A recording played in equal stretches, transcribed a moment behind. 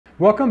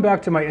Welcome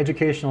back to my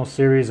educational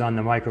series on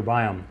the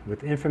microbiome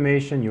with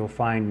information you'll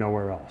find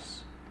nowhere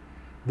else.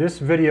 This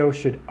video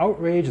should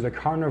outrage the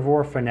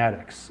carnivore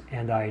fanatics,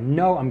 and I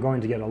know I'm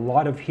going to get a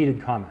lot of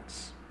heated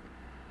comments.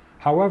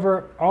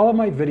 However, all of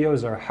my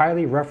videos are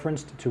highly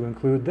referenced to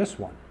include this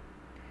one.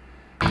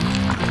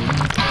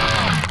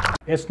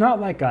 It's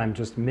not like I'm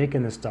just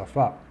making this stuff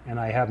up, and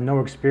I have no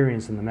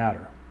experience in the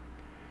matter.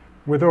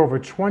 With over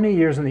 20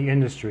 years in the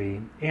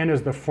industry, and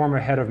as the former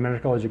head of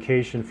medical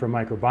education for a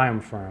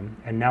microbiome firm,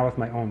 and now with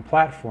my own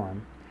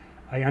platform,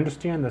 I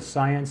understand the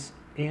science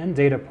and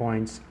data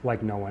points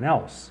like no one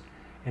else,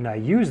 and I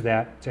use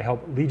that to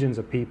help legions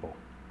of people.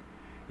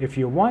 If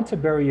you want to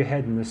bury your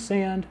head in the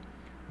sand,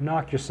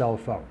 knock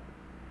yourself out.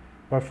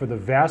 But for the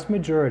vast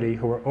majority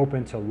who are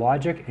open to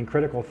logic and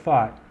critical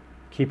thought,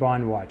 keep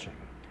on watching.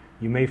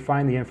 You may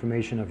find the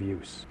information of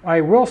use.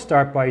 I will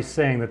start by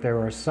saying that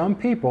there are some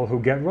people who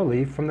get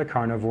relief from the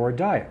carnivore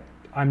diet.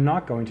 I'm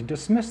not going to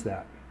dismiss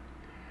that.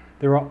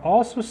 There are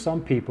also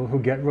some people who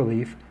get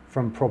relief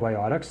from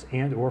probiotics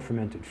and or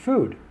fermented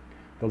food,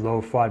 the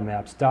low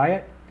FODMAPs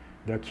diet,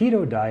 the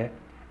keto diet,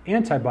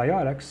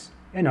 antibiotics,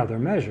 and other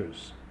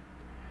measures.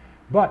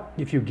 But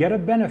if you get a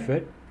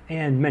benefit,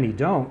 and many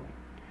don't,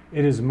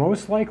 it is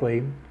most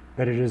likely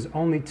that it is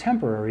only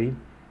temporary,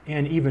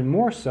 and even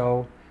more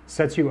so,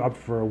 sets you up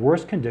for a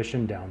worse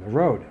condition down the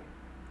road.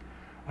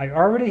 I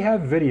already have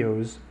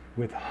videos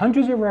with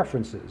hundreds of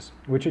references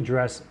which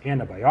address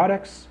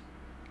antibiotics,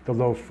 the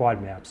low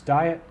FODMAPs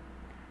diet,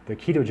 the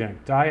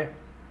ketogenic diet,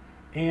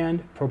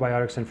 and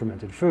probiotics and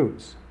fermented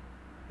foods.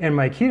 And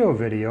my keto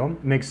video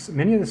makes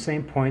many of the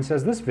same points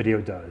as this video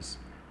does,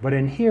 but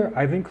in here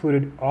I've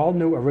included all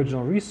new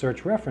original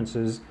research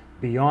references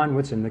beyond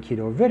what's in the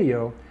keto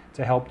video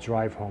to help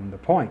drive home the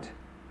point.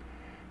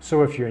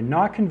 So if you're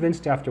not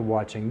convinced after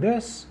watching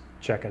this,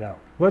 check it out.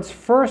 Let's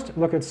first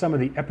look at some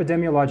of the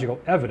epidemiological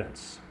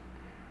evidence.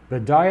 The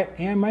diet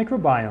and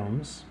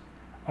microbiomes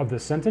of the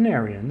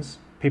centenarians,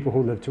 people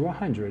who live to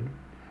 100,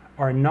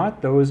 are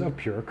not those of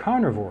pure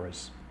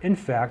carnivores. In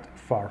fact,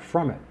 far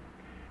from it.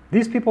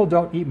 These people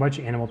don't eat much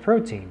animal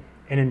protein,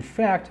 and in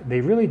fact,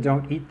 they really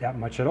don't eat that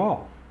much at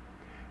all.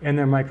 And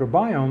their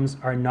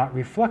microbiomes are not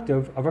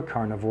reflective of a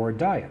carnivore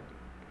diet.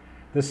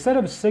 The set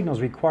of signals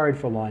required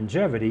for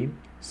longevity,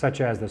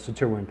 such as the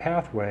sirtuin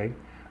pathway,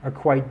 are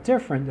quite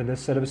different than the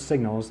set of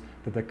signals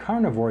that the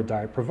carnivore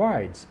diet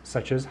provides,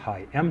 such as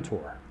high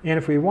mTOR. And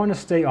if we want to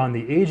stay on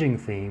the aging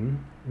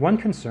theme, one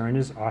concern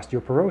is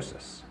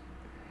osteoporosis.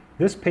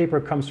 This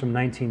paper comes from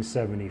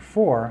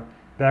 1974,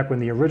 back when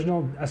the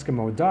original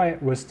Eskimo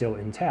diet was still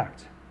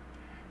intact.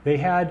 They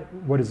had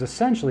what is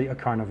essentially a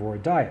carnivore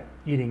diet,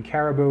 eating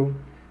caribou,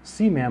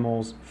 sea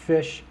mammals,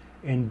 fish,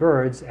 and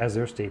birds as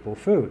their staple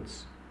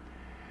foods.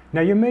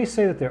 Now you may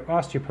say that their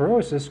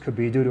osteoporosis could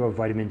be due to a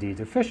vitamin D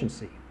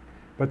deficiency,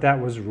 but that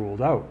was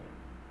ruled out.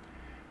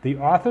 The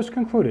authors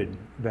concluded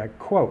that,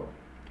 quote,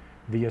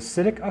 the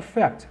acidic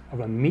effect of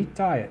a meat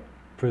diet,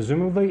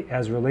 presumably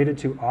as related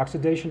to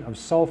oxidation of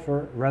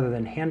sulfur rather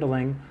than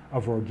handling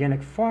of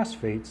organic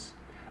phosphates,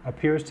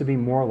 appears to be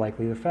more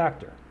likely the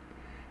factor.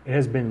 It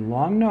has been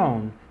long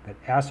known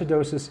that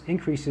acidosis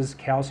increases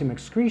calcium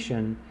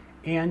excretion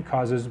and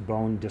causes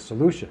bone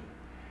dissolution,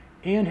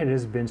 and it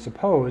has been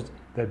supposed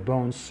that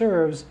bone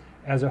serves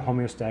as a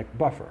homeostatic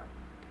buffer.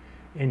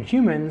 In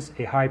humans,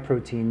 a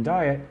high-protein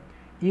diet,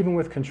 even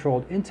with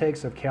controlled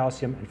intakes of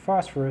calcium and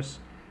phosphorus,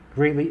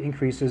 greatly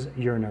increases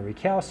urinary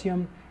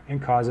calcium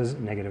and causes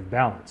negative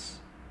balance.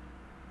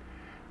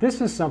 This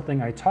is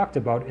something I talked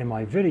about in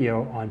my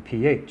video on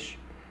pH,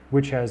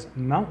 which has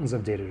mountains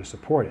of data to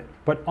support it.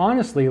 But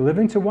honestly,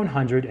 living to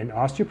 100 and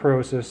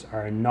osteoporosis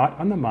are not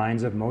on the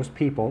minds of most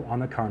people on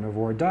the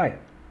carnivore diet.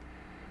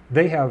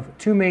 They have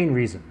two main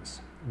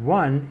reasons.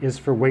 One is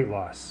for weight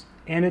loss,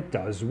 and it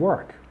does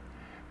work.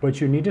 But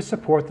you need to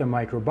support the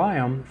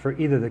microbiome for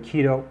either the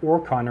keto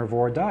or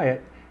carnivore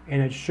diet,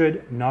 and it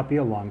should not be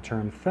a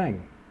long-term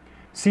thing.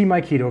 See my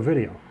keto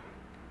video.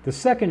 The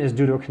second is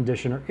due to a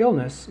condition or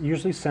illness,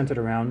 usually centered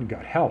around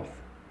gut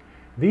health.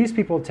 These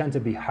people tend to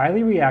be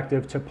highly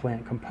reactive to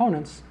plant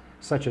components,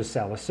 such as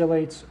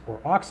salicylates or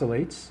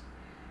oxalates,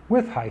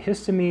 with high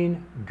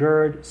histamine,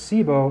 GERD,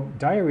 SIBO,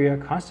 diarrhea,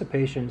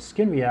 constipation,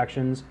 skin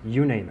reactions,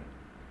 you name it.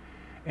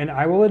 And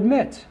I will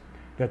admit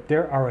that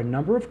there are a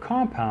number of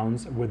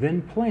compounds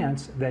within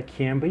plants that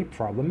can be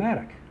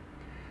problematic.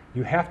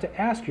 You have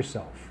to ask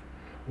yourself,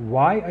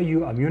 why are you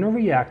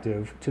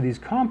immunoreactive to these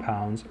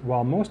compounds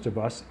while most of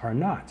us are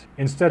not?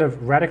 Instead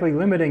of radically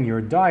limiting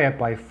your diet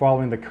by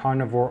following the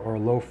carnivore or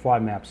low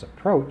FODMAPs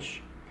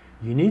approach,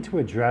 you need to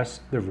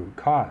address the root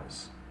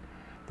cause,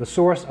 the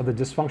source of the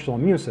dysfunctional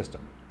immune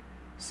system.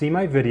 See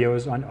my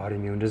videos on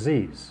autoimmune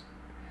disease.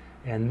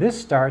 And this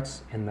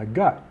starts in the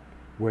gut,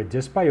 where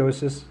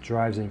dysbiosis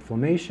drives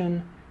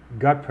inflammation,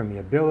 gut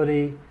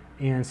permeability,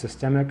 and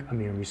systemic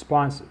immune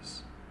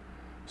responses.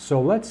 So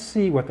let's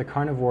see what the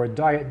carnivore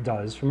diet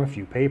does from a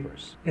few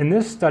papers. In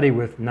this study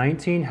with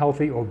 19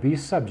 healthy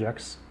obese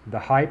subjects, the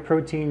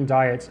high-protein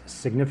diets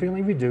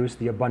significantly reduced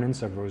the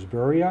abundance of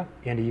Roseburia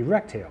and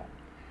Erectale,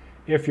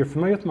 If you're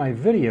familiar with my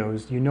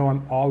videos, you know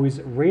I'm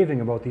always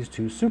raving about these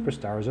two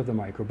superstars of the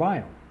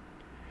microbiome.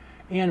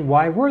 And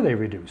why were they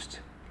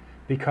reduced?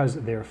 Because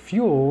their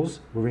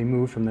fuels were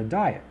removed from the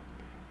diet,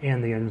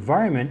 and the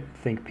environment,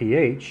 think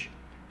pH,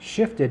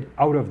 shifted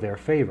out of their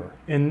favor.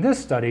 In this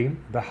study,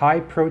 the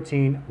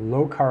high-protein,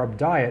 low-carb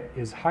diet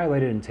is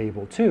highlighted in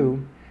Table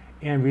 2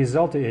 and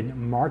resulted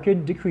in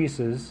marked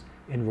decreases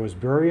in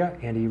Roseburia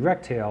and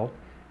Erectile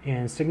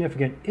and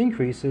significant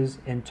increases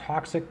in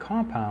toxic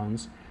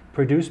compounds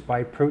produced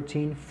by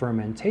protein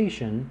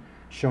fermentation,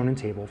 shown in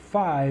Table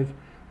 5,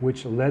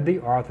 which led the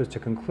authors to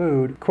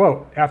conclude,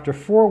 quote, after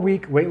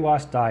 4-week weight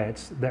loss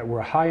diets that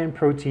were high in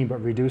protein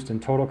but reduced in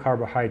total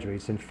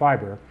carbohydrates and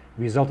fiber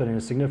resulted in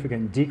a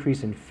significant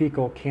decrease in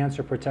fecal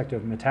cancer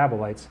protective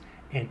metabolites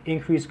and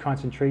increased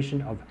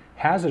concentration of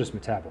hazardous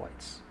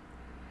metabolites.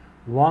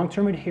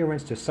 Long-term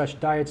adherence to such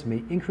diets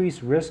may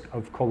increase risk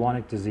of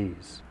colonic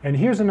disease. And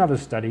here's another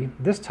study.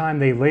 This time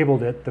they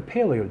labeled it the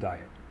paleo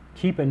diet.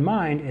 Keep in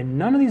mind, in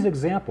none of these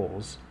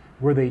examples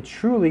were they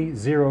truly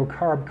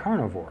zero-carb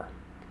carnivore.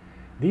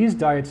 These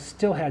diets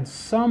still had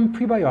some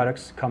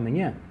prebiotics coming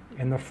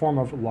in the form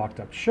of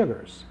locked-up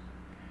sugars.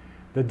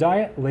 The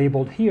diet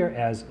labeled here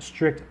as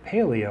strict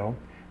paleo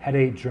had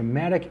a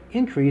dramatic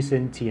increase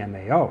in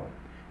TMAO,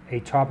 a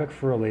topic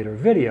for a later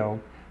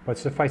video, but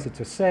suffice it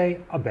to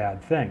say, a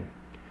bad thing.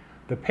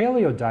 The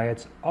paleo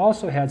diets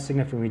also had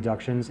significant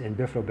reductions in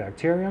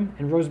bifidobacterium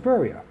and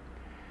Roseburia.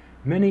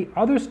 Many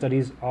other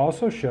studies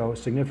also show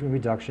significant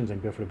reductions in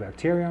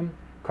bifidobacterium,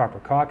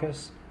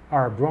 Coprococcus,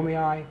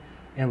 Arabromiae,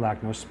 and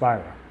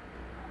Lactospira.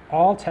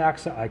 All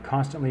taxa I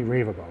constantly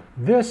rave about.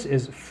 This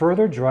is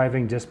further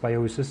driving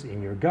dysbiosis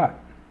in your gut.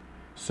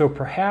 So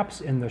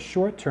perhaps in the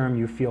short term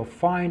you feel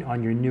fine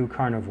on your new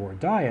carnivore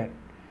diet,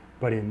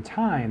 but in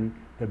time,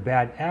 the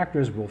bad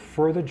actors will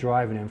further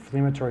drive an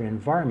inflammatory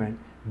environment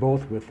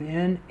both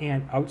within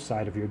and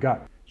outside of your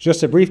gut.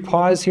 Just a brief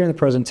pause here in the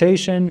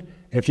presentation.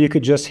 If you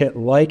could just hit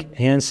like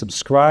and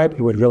subscribe,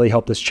 it would really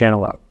help this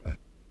channel out.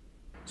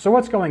 So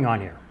what's going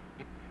on here?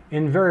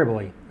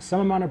 Invariably,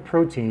 some amount of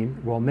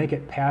protein will make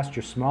it past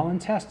your small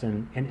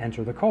intestine and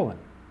enter the colon,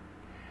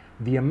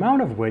 the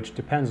amount of which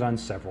depends on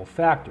several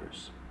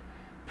factors.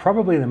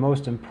 Probably the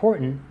most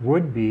important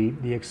would be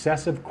the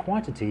excessive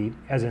quantity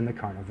as in the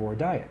carnivore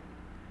diet.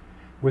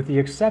 With the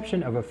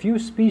exception of a few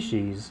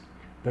species,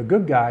 the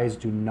good guys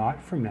do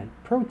not ferment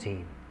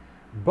protein,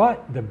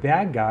 but the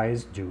bad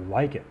guys do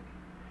like it.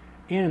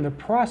 And in the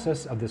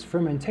process of this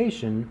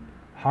fermentation,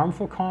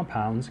 harmful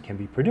compounds can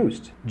be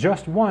produced.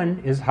 Just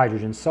one is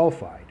hydrogen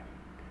sulfide,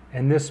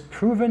 and this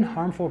proven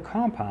harmful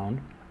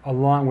compound,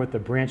 along with the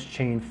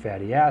branched-chain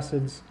fatty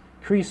acids,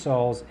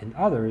 cresols, and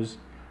others,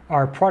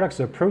 are products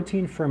of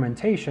protein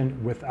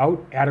fermentation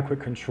without adequate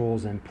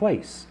controls in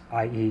place,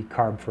 i.e.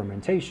 carb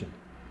fermentation,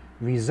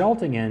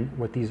 resulting in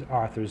what these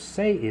authors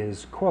say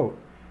is, quote,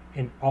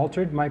 an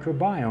altered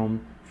microbiome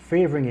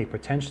favoring a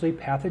potentially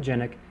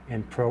pathogenic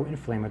and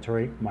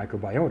pro-inflammatory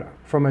microbiota.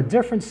 From a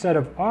different set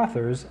of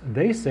authors,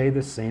 they say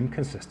the same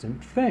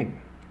consistent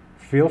thing.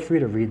 Feel free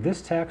to read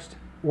this text,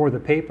 or the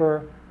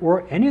paper,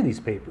 or any of these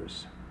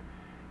papers.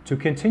 To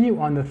continue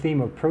on the theme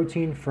of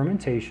protein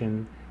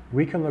fermentation,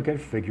 we can look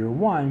at Figure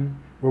 1,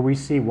 where we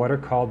see what are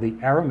called the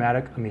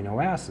aromatic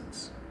amino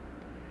acids.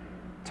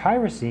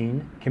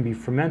 Tyrosine can be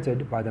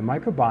fermented by the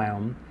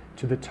microbiome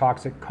to the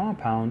toxic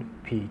compound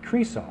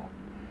P-cresol,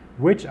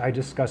 which I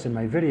discuss in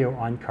my video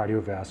on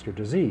cardiovascular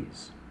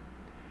disease.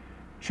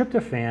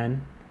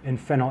 Tryptophan and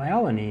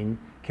phenylalanine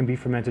can be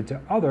fermented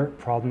to other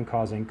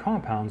problem-causing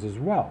compounds as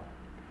well.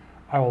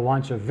 I will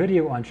launch a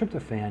video on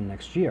tryptophan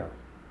next year.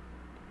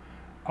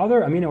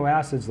 Other amino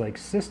acids like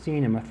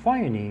cysteine and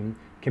methionine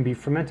can be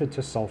fermented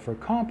to sulfur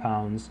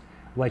compounds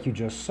like you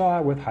just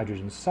saw with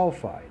hydrogen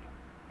sulfide.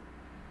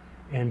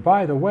 And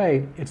by the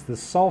way, it's the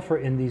sulfur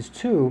in these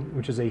two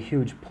which is a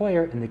huge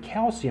player in the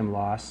calcium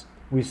loss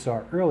we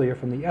saw earlier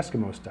from the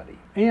Eskimo study.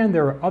 And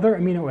there are other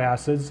amino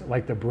acids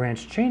like the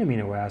branched-chain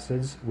amino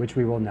acids, which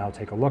we will now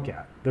take a look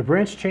at. The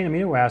branched-chain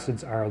amino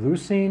acids are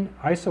leucine,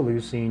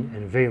 isoleucine,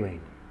 and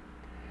valine.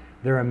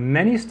 There are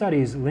many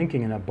studies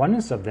linking an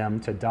abundance of them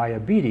to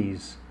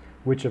diabetes,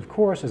 which of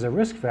course is a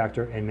risk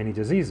factor in many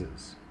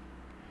diseases.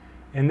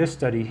 In this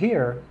study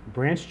here,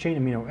 branched-chain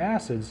amino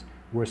acids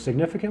were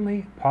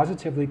significantly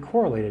positively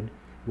correlated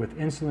with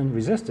insulin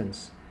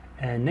resistance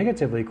and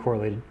negatively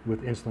correlated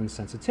with insulin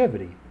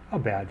sensitivity, a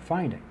bad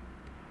finding.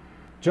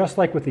 Just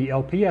like with the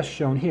LPS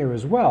shown here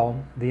as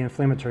well, the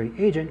inflammatory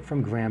agent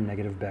from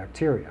gram-negative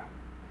bacteria.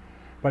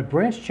 But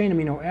branched-chain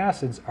amino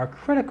acids are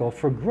critical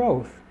for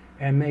growth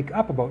and make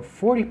up about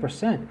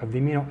 40% of the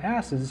amino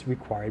acids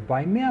required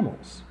by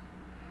mammals.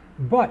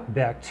 But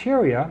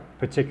bacteria,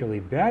 particularly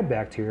bad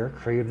bacteria,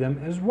 crave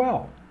them as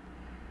well.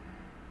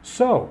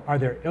 So, are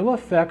there ill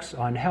effects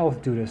on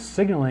health due to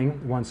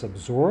signaling once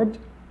absorbed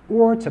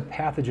or to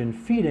pathogen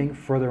feeding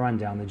further on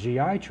down the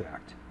GI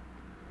tract?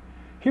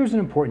 Here's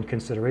an important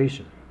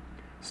consideration.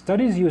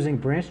 Studies using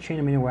branched-chain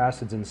amino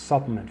acids in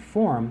supplement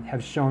form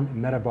have shown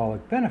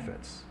metabolic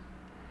benefits.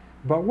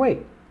 But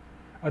wait,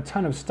 A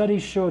ton of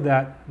studies show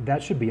that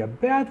that should be a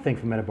bad thing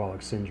for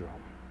metabolic syndrome.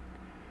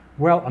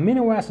 Well,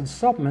 amino acid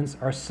supplements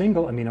are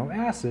single amino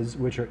acids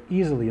which are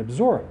easily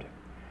absorbed,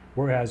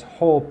 whereas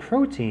whole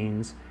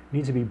proteins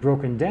need to be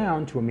broken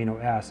down to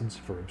amino acids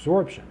for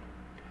absorption.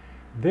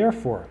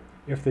 Therefore,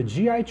 if the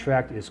GI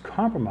tract is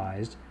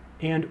compromised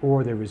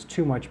and/or there is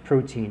too much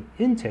protein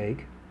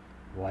intake,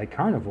 like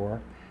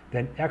carnivore,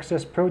 then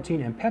excess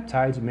protein and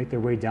peptides make their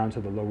way down to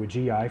the lower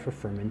GI for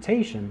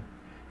fermentation,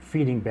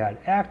 feeding bad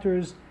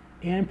actors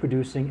and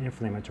producing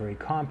inflammatory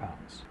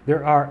compounds.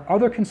 There are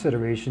other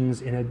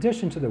considerations in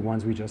addition to the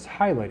ones we just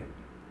highlighted.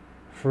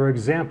 For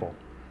example,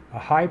 a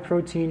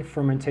high-protein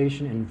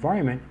fermentation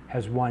environment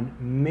has one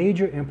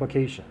major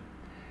implication.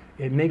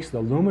 It makes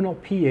the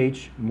luminal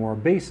pH more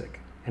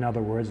basic, in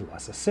other words,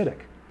 less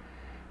acidic.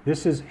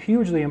 This is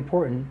hugely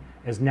important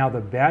as now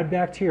the bad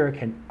bacteria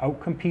can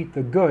outcompete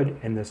the good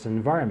in this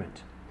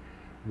environment.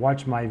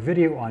 Watch my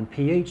video on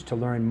pH to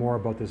learn more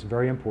about this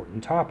very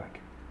important topic.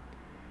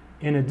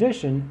 In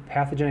addition,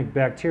 pathogenic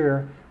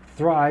bacteria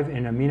thrive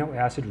in an amino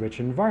acid-rich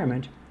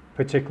environment,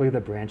 particularly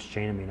the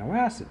branched-chain amino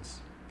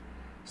acids.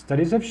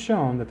 Studies have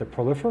shown that the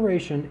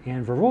proliferation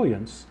and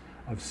virulence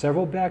of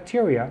several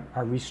bacteria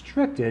are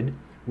restricted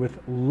with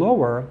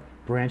lower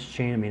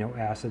branched-chain amino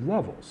acid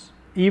levels.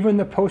 Even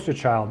the poster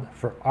child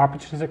for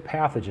opportunistic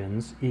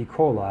pathogens, E.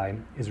 coli,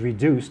 is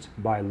reduced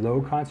by low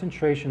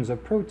concentrations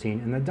of protein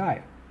in the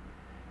diet.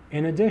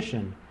 In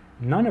addition,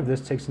 none of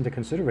this takes into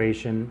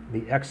consideration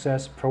the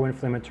excess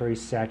pro-inflammatory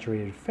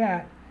saturated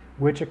fat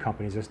which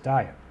accompanies this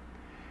diet.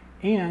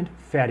 And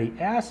fatty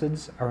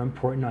acids are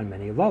important on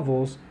many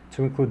levels,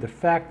 to include the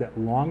fact that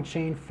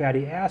long-chain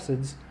fatty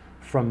acids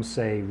from,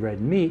 say,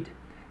 red meat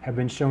have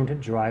been shown to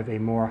drive a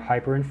more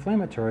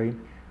hyperinflammatory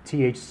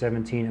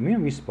Th17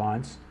 immune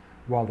response,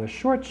 while the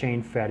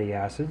short-chain fatty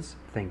acids,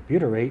 think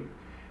butyrate,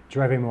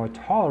 drive a more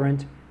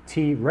tolerant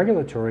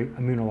T-regulatory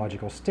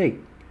immunological state,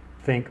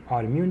 think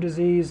autoimmune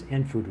disease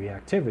and food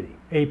reactivity.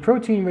 A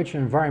protein-rich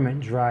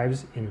environment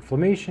drives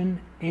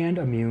inflammation and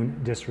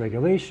immune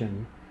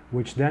dysregulation,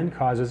 which then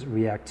causes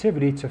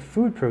reactivity to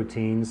food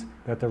proteins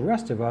that the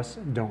rest of us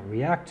don't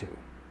react to.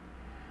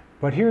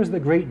 But here's the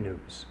great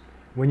news.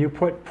 When you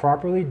put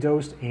properly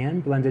dosed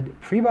and blended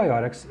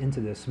prebiotics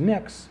into this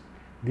mix,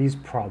 these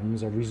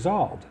problems are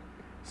resolved,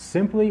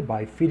 simply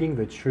by feeding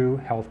the true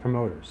health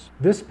promoters.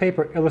 This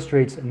paper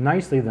illustrates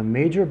nicely the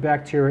major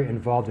bacteria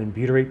involved in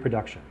butyrate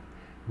production,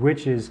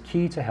 which is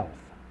key to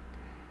health.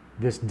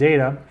 This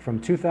data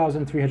from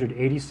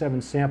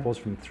 2,387 samples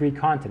from 3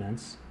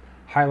 continents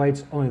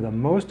highlights only the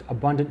most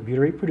abundant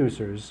butyrate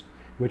producers,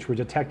 which were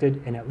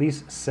detected in at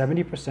least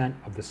 70%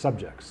 of the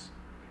subjects.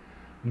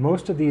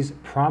 Most of these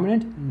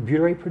prominent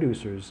butyrate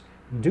producers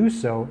do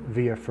so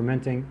via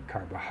fermenting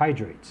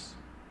carbohydrates.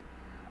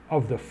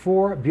 Of the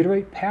 4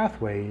 butyrate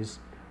pathways,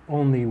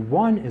 only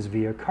 1 is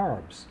via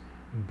carbs,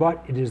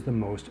 but it is the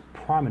most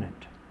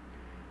prominent.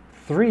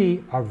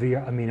 3 are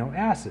via amino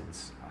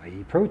acids,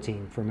 i.e.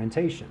 protein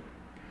fermentation,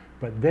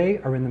 but they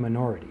are in the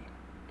minority.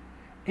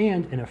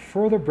 And in a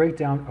further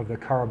breakdown of the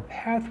carb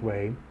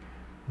pathway,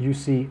 you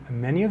see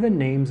many of the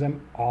names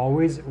I'm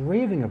always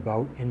raving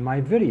about in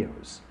my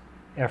videos: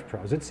 F.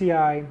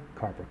 prausnitzii,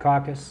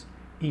 Carpococcus,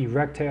 E.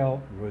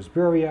 rectale,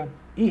 Roseburia,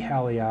 E.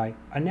 hallei,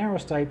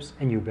 Anarostipes,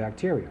 and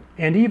Eubacteria.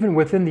 And even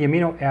within the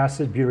amino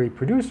acid butyrate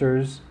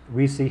producers,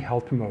 we see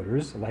health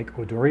promoters like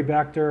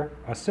Odoribacter,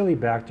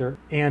 Acilibacter,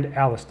 and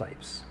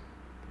Allostipes.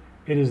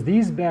 It is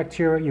these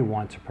bacteria you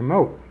want to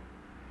promote.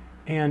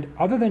 And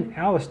other than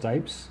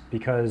Allostipes,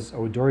 because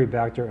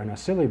Odoribacter and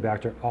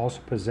Acilibacter also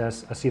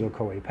possess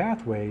acetyl-CoA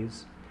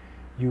pathways,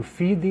 you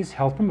feed these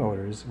health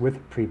promoters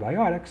with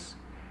prebiotics,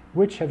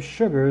 which have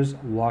sugars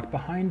locked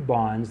behind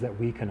bonds that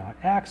we cannot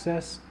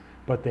access,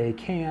 but they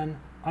can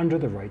under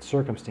the right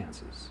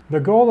circumstances.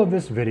 The goal of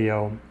this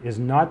video is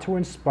not to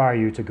inspire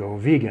you to go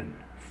vegan,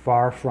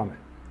 far from it.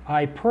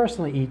 I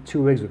personally eat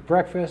 2 eggs with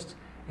breakfast,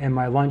 and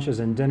my lunches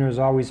and dinners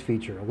always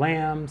feature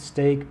lamb,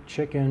 steak,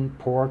 chicken,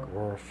 pork,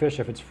 or fish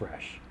if it's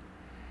fresh.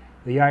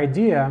 The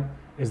idea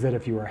is that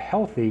if you are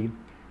healthy,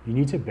 you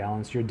need to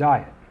balance your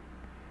diet.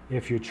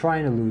 If you're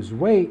trying to lose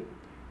weight,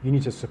 you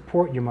need to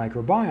support your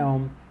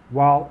microbiome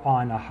while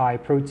on a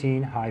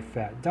high-protein,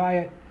 high-fat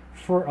diet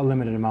for a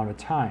limited amount of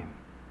time.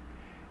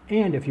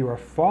 And if you are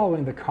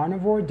following the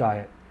carnivore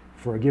diet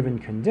for a given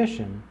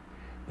condition,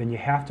 then you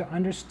have to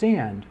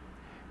understand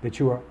that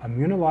you are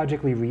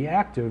immunologically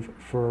reactive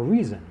for a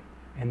reason,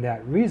 and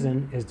that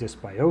reason is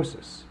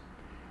dysbiosis.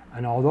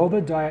 And although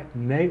the diet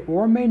may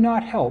or may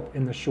not help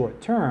in the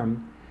short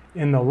term,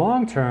 in the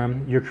long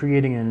term, you're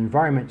creating an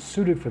environment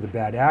suited for the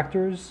bad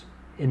actors,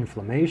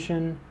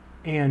 inflammation,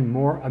 and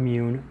more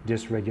immune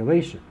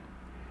dysregulation.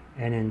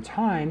 And in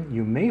time,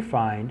 you may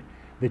find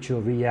that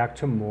you'll react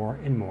to more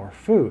and more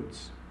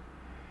foods.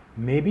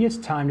 Maybe it's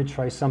time to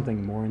try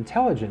something more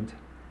intelligent,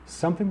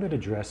 something that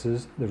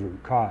addresses the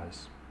root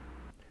cause.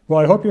 Well,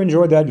 I hope you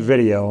enjoyed that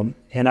video,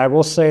 and I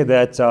will say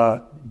that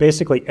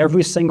basically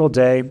every single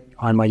day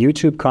on my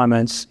YouTube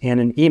comments and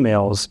in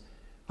emails,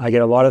 I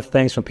get a lot of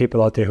thanks from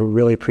people out there who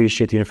really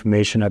appreciate the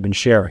information I've been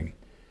sharing.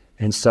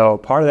 And so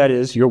part of that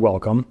is you're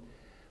welcome.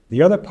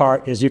 The other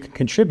part is you can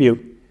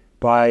contribute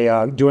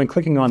by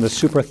clicking on the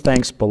super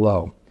thanks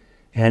below.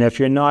 And if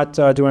you're not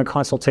doing a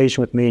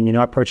consultation with me and you're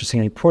not purchasing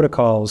any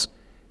protocols,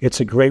 it's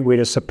a great way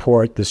to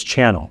support this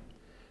channel.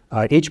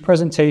 Each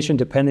presentation,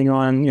 depending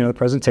on the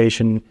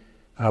presentation,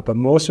 but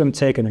most of them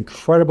take an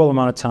incredible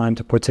amount of time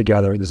to put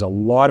together. There's a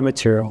lot of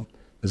material.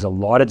 There's a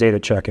lot of data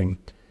checking.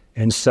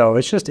 And so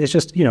it's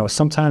just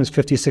sometimes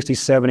 50, 60,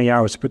 70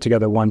 hours to put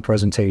together one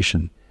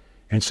presentation.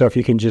 And so if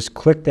you can just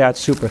click that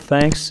super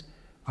thanks,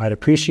 I'd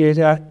appreciate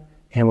that,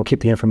 and we'll keep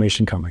the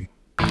information coming.